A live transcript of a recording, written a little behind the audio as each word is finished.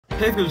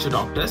Hey future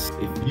doctors,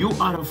 if you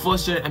are a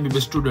first year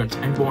MBBS student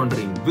and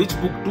wondering which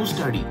book to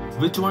study,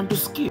 which one to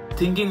skip,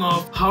 thinking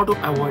of how to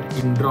avoid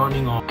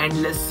drowning on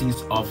endless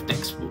seas of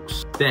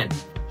textbooks, then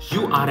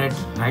you are at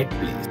right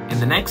place. In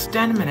the next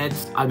 10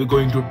 minutes, I'll be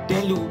going to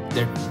tell you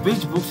that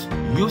which books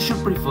you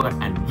should prefer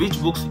and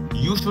which books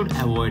you should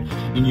avoid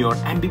in your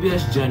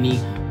MBBS journey,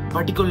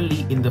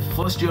 particularly in the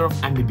first year of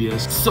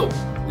MBBS. So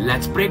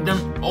let's break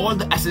down all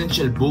the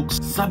essential books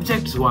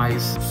subjects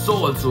wise. So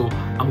also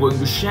I'm going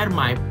to share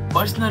my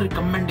personal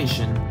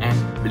recommendation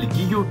and will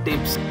give you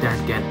tips that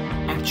can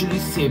actually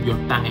save your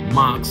time,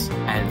 marks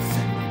and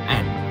cents.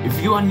 And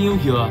if you are new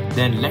here,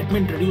 then let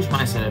me introduce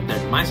myself,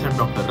 that myself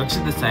Dr.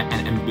 Rakshit Desai,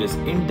 an MBBS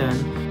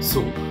intern.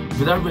 So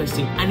without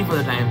wasting any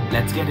further time,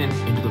 let's get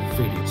into the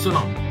video. So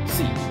now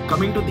see,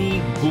 coming to the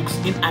books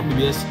in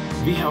MBBS,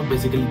 we have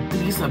basically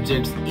 3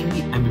 subjects in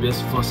the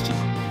MBBS first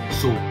year.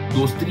 So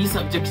those 3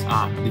 subjects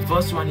are, the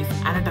first one is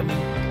anatomy,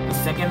 the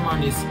second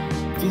one is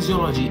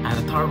physiology, and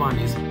the third one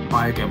is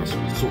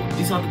biochemistry. So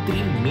these are the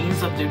 3 main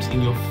subjects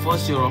in your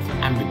first year of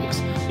MBBS.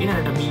 In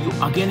anatomy, you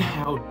again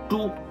have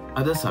 2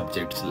 other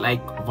subjects,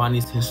 like one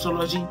is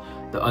histology,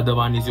 the other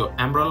one is your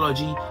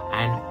embryology,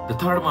 and the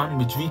third one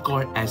which we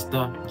call as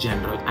the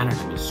general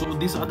anatomy. So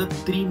these are the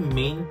 3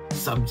 main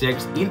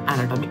subjects in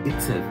anatomy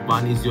itself.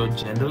 One is your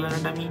general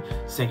anatomy,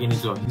 second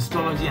is your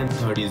histology, and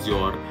third is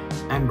your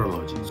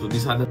embryology. So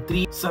these are the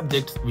 3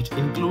 subjects which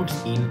includes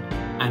in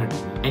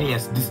anatomy. And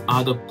yes, these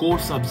are the core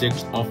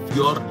subjects of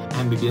your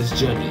MBBS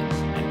journey.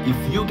 And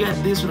if you get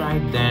this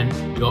right,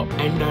 then your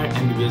entire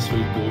MBBS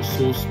will go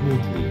so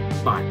smoothly.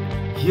 But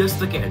here's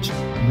the catch,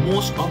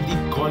 most of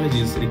the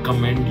colleges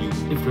recommend you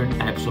different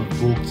types of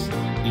books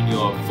in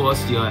your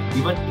first year,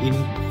 even in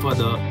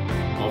further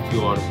of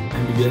your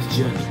MBBS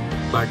journey.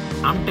 But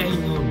I'm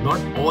telling you, not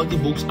all the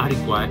books are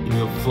required in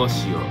your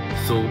first year.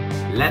 So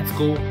let's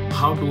go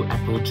how to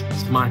approach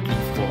smartly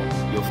for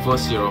your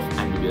first year of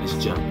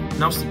MBBS journey.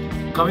 Now see,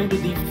 coming to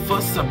the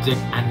first subject,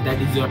 and that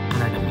is your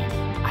anatomy.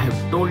 I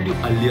have told you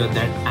earlier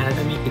that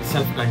anatomy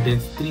itself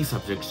contains 3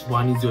 subjects.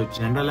 One is your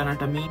general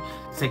anatomy,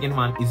 second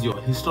one is your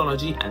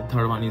histology, and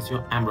third one is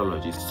your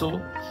embryology.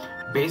 So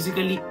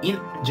basically in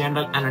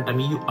general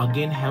anatomy, you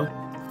again have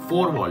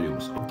 4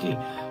 volumes, okay?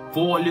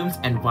 4 volumes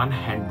and 1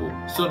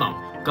 handbook. So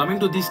now coming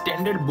to the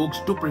standard books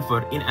to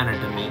prefer in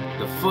anatomy,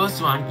 the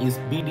first one is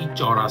B.D.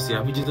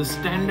 Chaurasia, which is a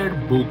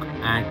standard book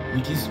and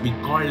which is we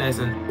call as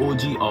an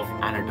OG of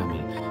anatomy.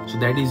 So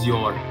that is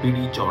your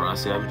B.D.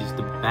 Chaurasia, which is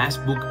the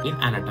best book in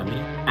anatomy,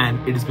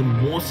 and it has been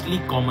mostly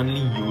commonly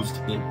used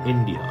in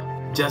India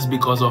just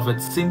because of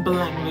its simple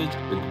language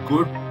with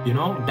good,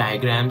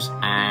 diagrams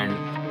and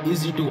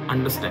easy to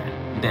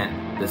understand.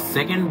 Then the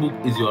second book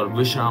is your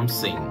Vishram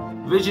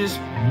Singh, which is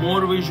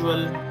more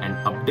visual and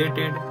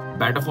updated,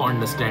 better for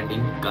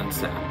understanding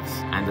concepts.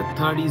 And the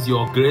third is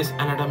your Grace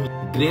Anatomy.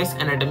 Grace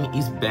Anatomy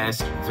is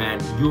best when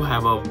you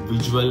have a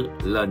visual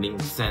learning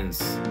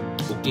sense.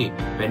 Okay,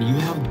 when you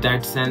have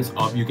that sense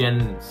of you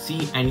can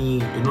see any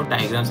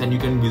diagrams and you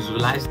can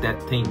visualize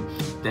that thing,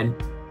 then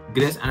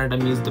Grace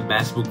Anatomy is the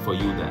best book for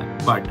you there.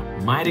 But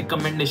my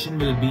recommendation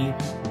will be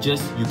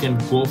just you can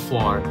go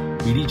for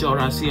B.D.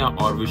 Chaurasia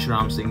or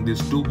Vishram Singh.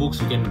 These 2 books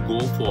you can go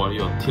for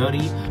your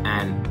theory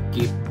and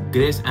keep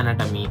Grace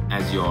Anatomy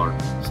as your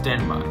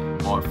standby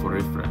or for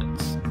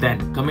reference.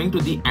 Then coming to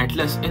the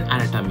Atlas in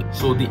Anatomy.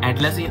 So the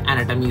Atlas in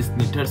Anatomy is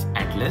Knitter's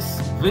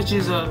Atlas, which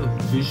is a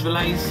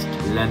visualized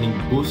learning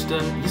booster,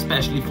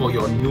 especially for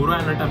your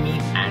neuroanatomy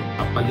and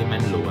upper limb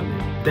and lower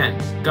limb.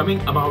 Then coming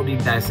about the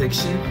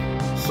dissection.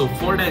 So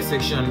for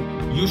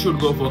dissection, you should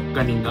go for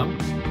Cunningham.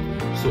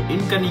 So in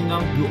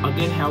Cunningham, you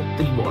again have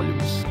 3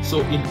 volumes.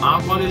 So in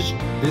our college,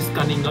 this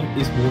Cunningham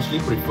is mostly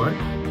preferred.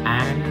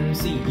 And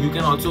see, you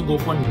can also go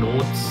for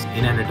notes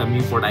in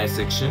anatomy for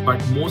dissection, but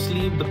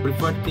mostly the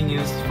preferred thing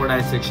is for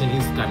dissection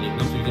is Cunningham,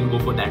 so you can go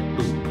for that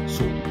too.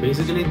 So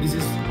basically this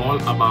is all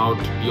about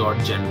your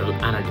general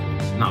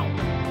anatomy. Now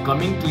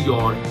coming to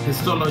your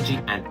histology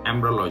and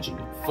embryology.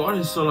 For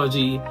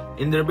histology,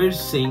 Indrabir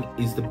Singh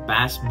is the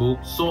best book.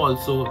 So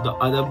also the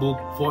other book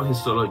for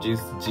histology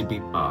is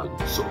G.P. Pal.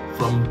 So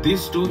from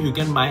these 2 you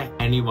can buy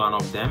any one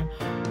of them.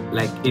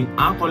 Like in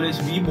our college,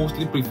 we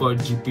mostly prefer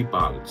G.P.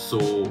 Pal. So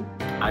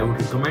I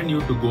would recommend you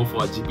to go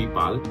for G.P.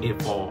 Pal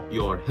for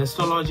your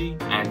histology,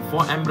 and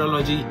for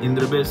embryology,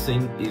 Indrabir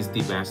Singh is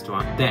the best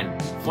one. Then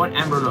for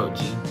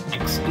embryology,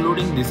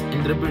 excluding this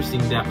Indrabir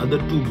Singh, there are other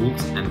 2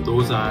 books, and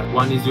those are,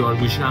 one is your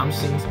Vishram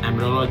Singh's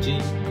embryology,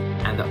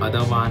 and the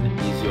other one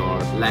is your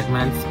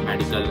Lachman's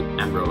medical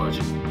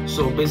embryology.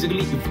 So basically,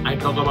 if I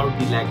talk about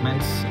the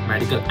Lachman's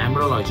medical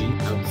embryology,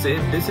 I would say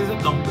this is a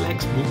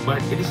complex book,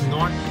 but it is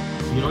not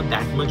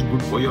that much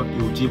good for your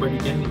UG, but you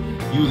can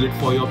use it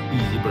for your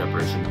PG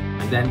preparation.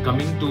 And then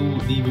coming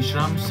to the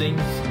Vishram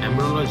Singh's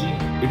embryology,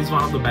 it is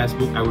one of the best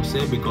book I would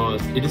say,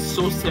 because it is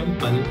so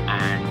simple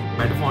and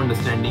better for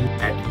understanding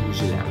at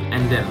UG level.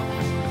 And then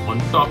on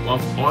top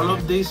of all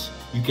of this,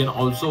 You can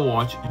also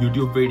watch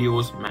YouTube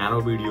videos,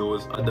 marrow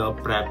videos, other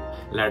prep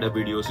ladder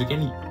videos. You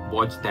can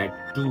watch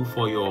that too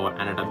for your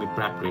anatomy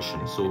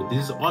preparation. So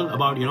this is all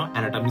about,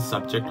 anatomy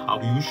subject,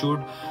 how you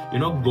should,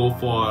 go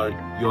for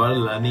your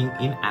learning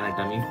in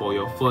anatomy for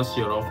your first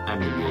year of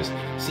MBBS.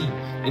 See,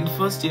 in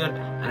first year,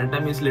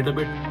 anatomy is a little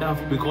bit tough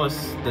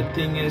because the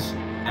thing is,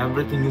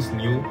 everything is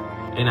new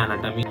in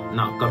anatomy.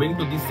 Now coming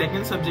to the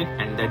second subject,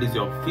 and that is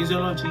your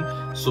physiology.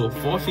 So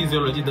for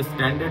physiology, the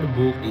standard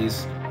book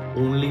is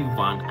only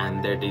one,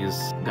 and that is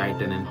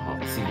Guyton and Hall.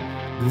 See,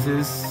 this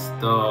is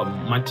the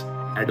much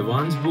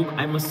advanced book,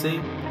 I must say.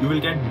 You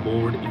will get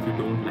bored if you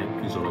don't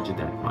like physiology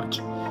that much.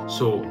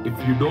 So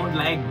if you don't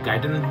like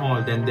Guyton and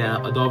Hall, then there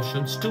are other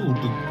options too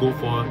to go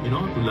for,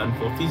 to learn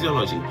for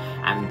physiology.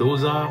 And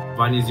those are,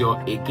 one is your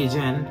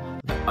AKGen,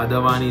 the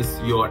other one is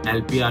your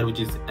LPR, which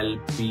is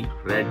LP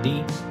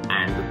Reddy,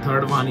 and the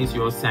third one is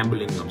your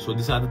Sambalingam. So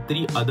these are the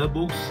three other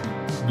books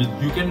which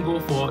you can go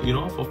for,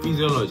 for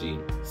physiology.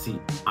 See,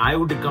 I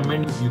would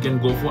recommend you can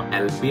go for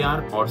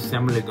LPR or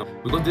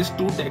Sambalingam because this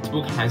two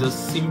textbook has a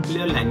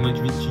simpler language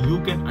which you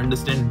can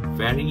understand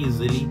very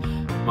easily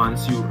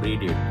once you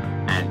read it.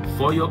 And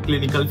for your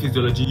clinical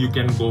physiology, you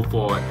can go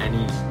for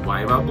any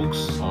Viva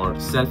books or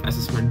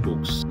self-assessment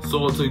books. So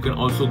also you can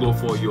also go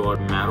for your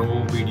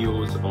marrow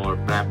videos or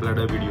prep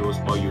ladder videos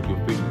or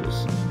YouTube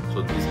videos.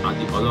 So these are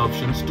the other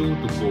options too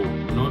to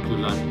go, to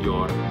learn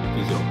your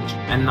physiology.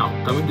 And now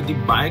coming to the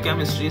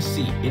biochemistry.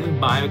 See, in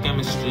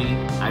biochemistry,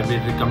 I will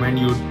recommend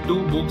you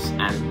two books,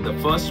 and the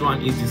first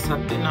one is the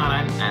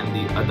Satyanarayan and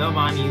the other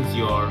one is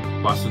your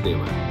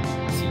Vasudevan.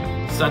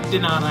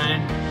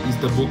 Satyanarayan is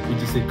the book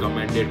which is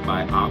recommended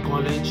by our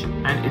college,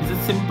 and it's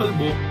a simple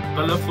book,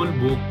 colorful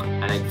book,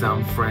 and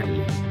exam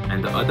friendly.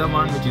 And the other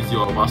one, which is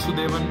your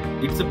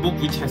Vasudevan, it's a book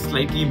which has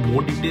slightly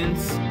more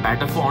details,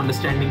 better for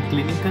understanding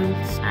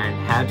clinicals, and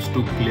helps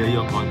to clear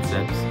your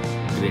concepts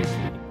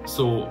greatly.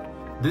 So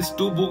these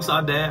two books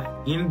are there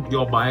in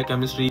your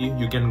biochemistry.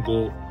 You can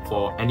go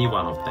for any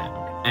one of them.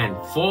 And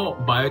for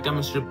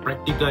biochemistry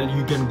practical,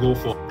 you can go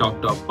for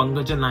Dr.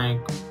 Pankaja Naik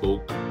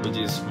book, which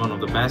is one of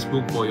the best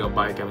book for your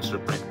biochemistry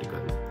practical.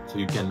 So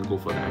you can go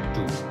for that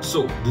too.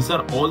 So these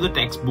are all the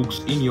textbooks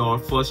in your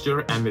first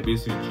year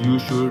MBBS which you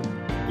should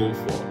go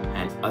for.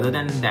 And other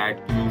than that,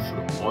 you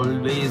should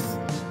always,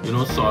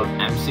 solve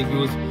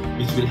MCQs,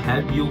 which will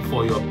help you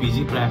for your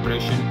PG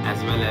preparation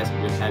as well as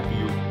will help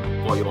you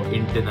for your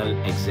internal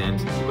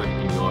exams, even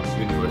in your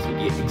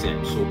university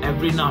exams. So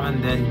every now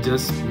and then,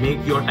 just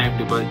make your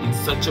timetable in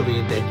such a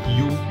way that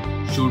you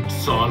should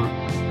solve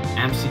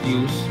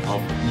MCQs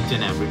of each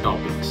and every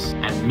topics,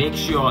 and make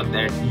sure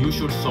that you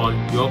should solve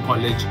your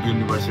college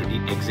university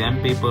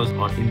exam papers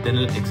or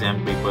internal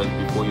exam papers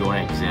before your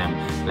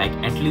exam, like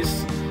at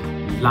least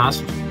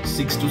last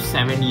 6 to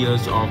 7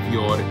 years of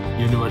your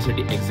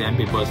university exam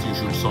papers you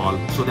should solve,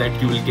 so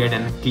that you will get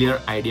a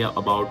clear idea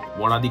about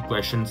what are the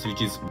questions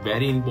which is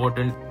very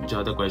important, which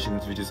are the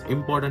questions which is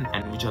important,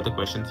 and which are the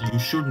questions you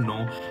should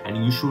know and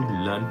you should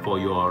learn for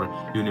your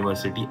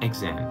university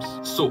exams.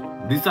 So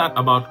these are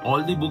about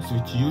all the books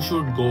which you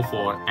should go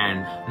for,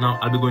 and now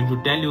I'll be going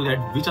to tell you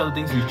that which are the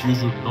things which you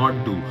should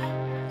not do.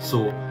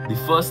 So the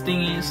first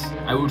thing is,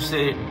 I would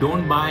say,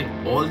 don't buy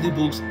all the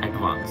books at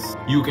once.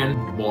 You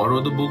can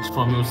borrow the books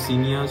from your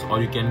seniors,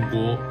 or you can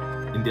go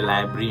in the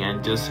library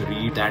and just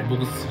read. That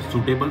book is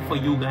suitable for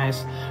you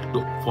guys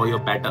for your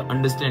better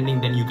understanding,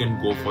 then you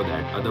can go for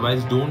that.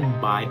 Otherwise, don't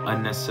buy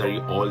unnecessary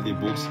all the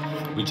books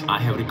which I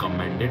have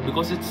recommended,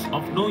 because it's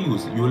of no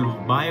use. You will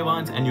buy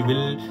once and you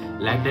will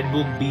let that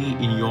book be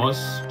in your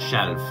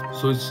shelf.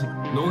 So it's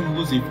no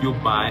use if you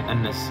buy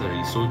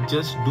unnecessary. So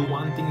just do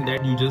one thing,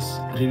 that you just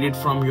read it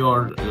from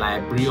your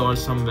library or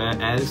somewhere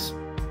else,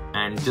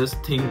 and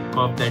just think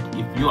of that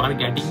if you are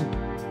getting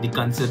the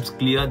concepts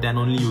clear, then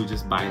only you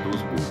just buy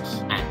those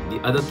books. And the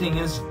other thing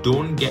is,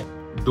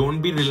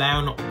 don't be rely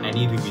on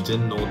any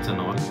revision notes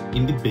and all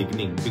in the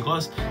beginning,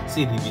 because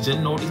see,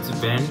 revision note is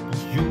when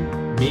you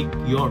make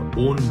your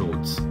own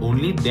notes.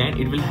 Only then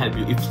it will help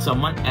you. If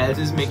someone else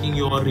is making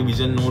your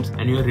revision notes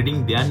and you are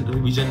reading their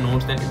revision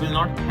notes, then it will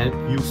not help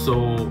you.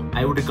 So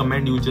I would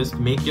recommend you just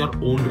make your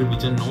own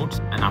revision notes,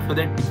 and after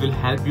that it will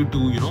help you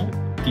to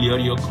clear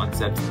your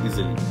concepts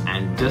easily.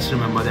 And just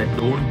remember that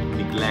don't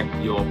neglect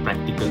your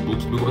practical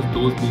books, because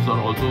those books are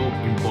also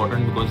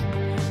important, because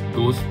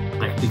those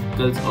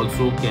practicals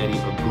also carry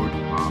a good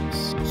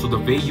marks. So the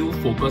way you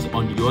focus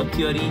on your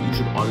theory, you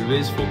should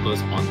always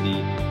focus on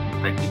the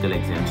practical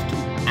exams too.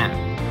 And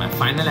my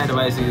final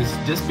advice is,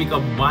 just pick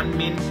up one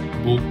main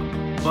book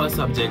per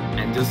subject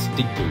and just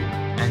stick to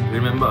it. And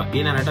remember,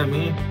 in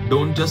anatomy,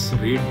 don't just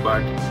read,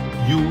 but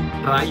you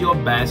try your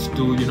best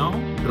to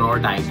draw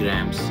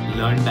diagrams,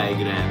 learn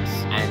diagrams,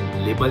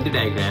 and label the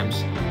diagrams,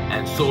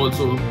 and so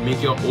also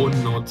make your own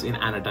notes in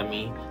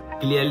anatomy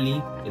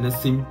clearly in a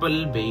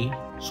simple way,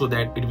 so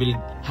that it will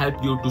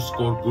help you to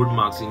score good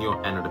marks in your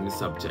anatomy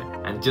subject.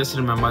 And just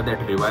remember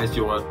that revise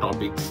your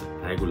topics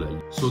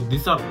regularly. So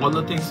these are all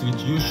the things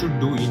which you should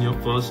do in your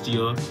first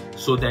year,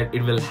 so that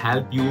it will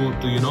help you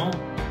to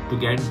to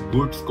get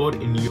good score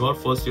in your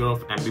first year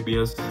of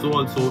MBBS. So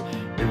also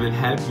it will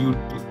help you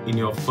in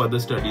your further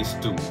studies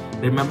too.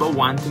 Remember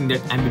one thing,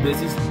 that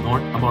MBBS is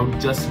not about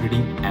just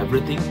reading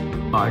everything,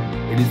 but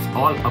it is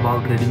all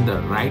about reading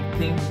the right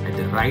thing at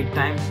the right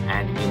time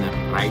and in the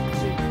right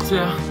way. So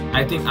yeah,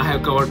 I think I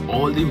have covered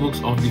all the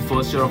books of the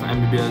first year of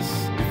MBBS.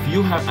 If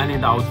you have any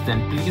doubts,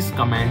 then please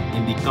comment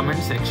in the comment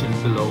section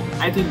below.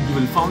 I think you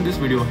will find this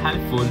video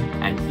helpful,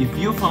 and if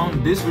you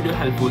found this video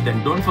helpful,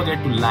 then don't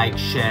forget to like,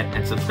 share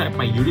and subscribe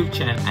my YouTube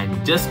channel,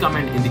 and just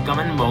comment in the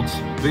comment box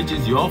which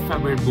is your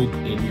favorite book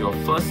in your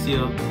first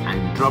year,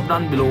 and drop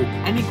down below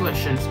any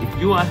questions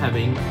if you are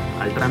having.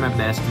 I'll try my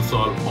best to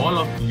solve all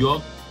of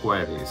your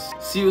queries.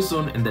 See you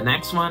soon in the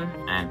next one,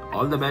 and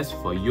all the best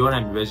for your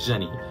MBBS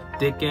journey.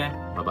 Take care.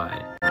 Bye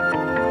bye.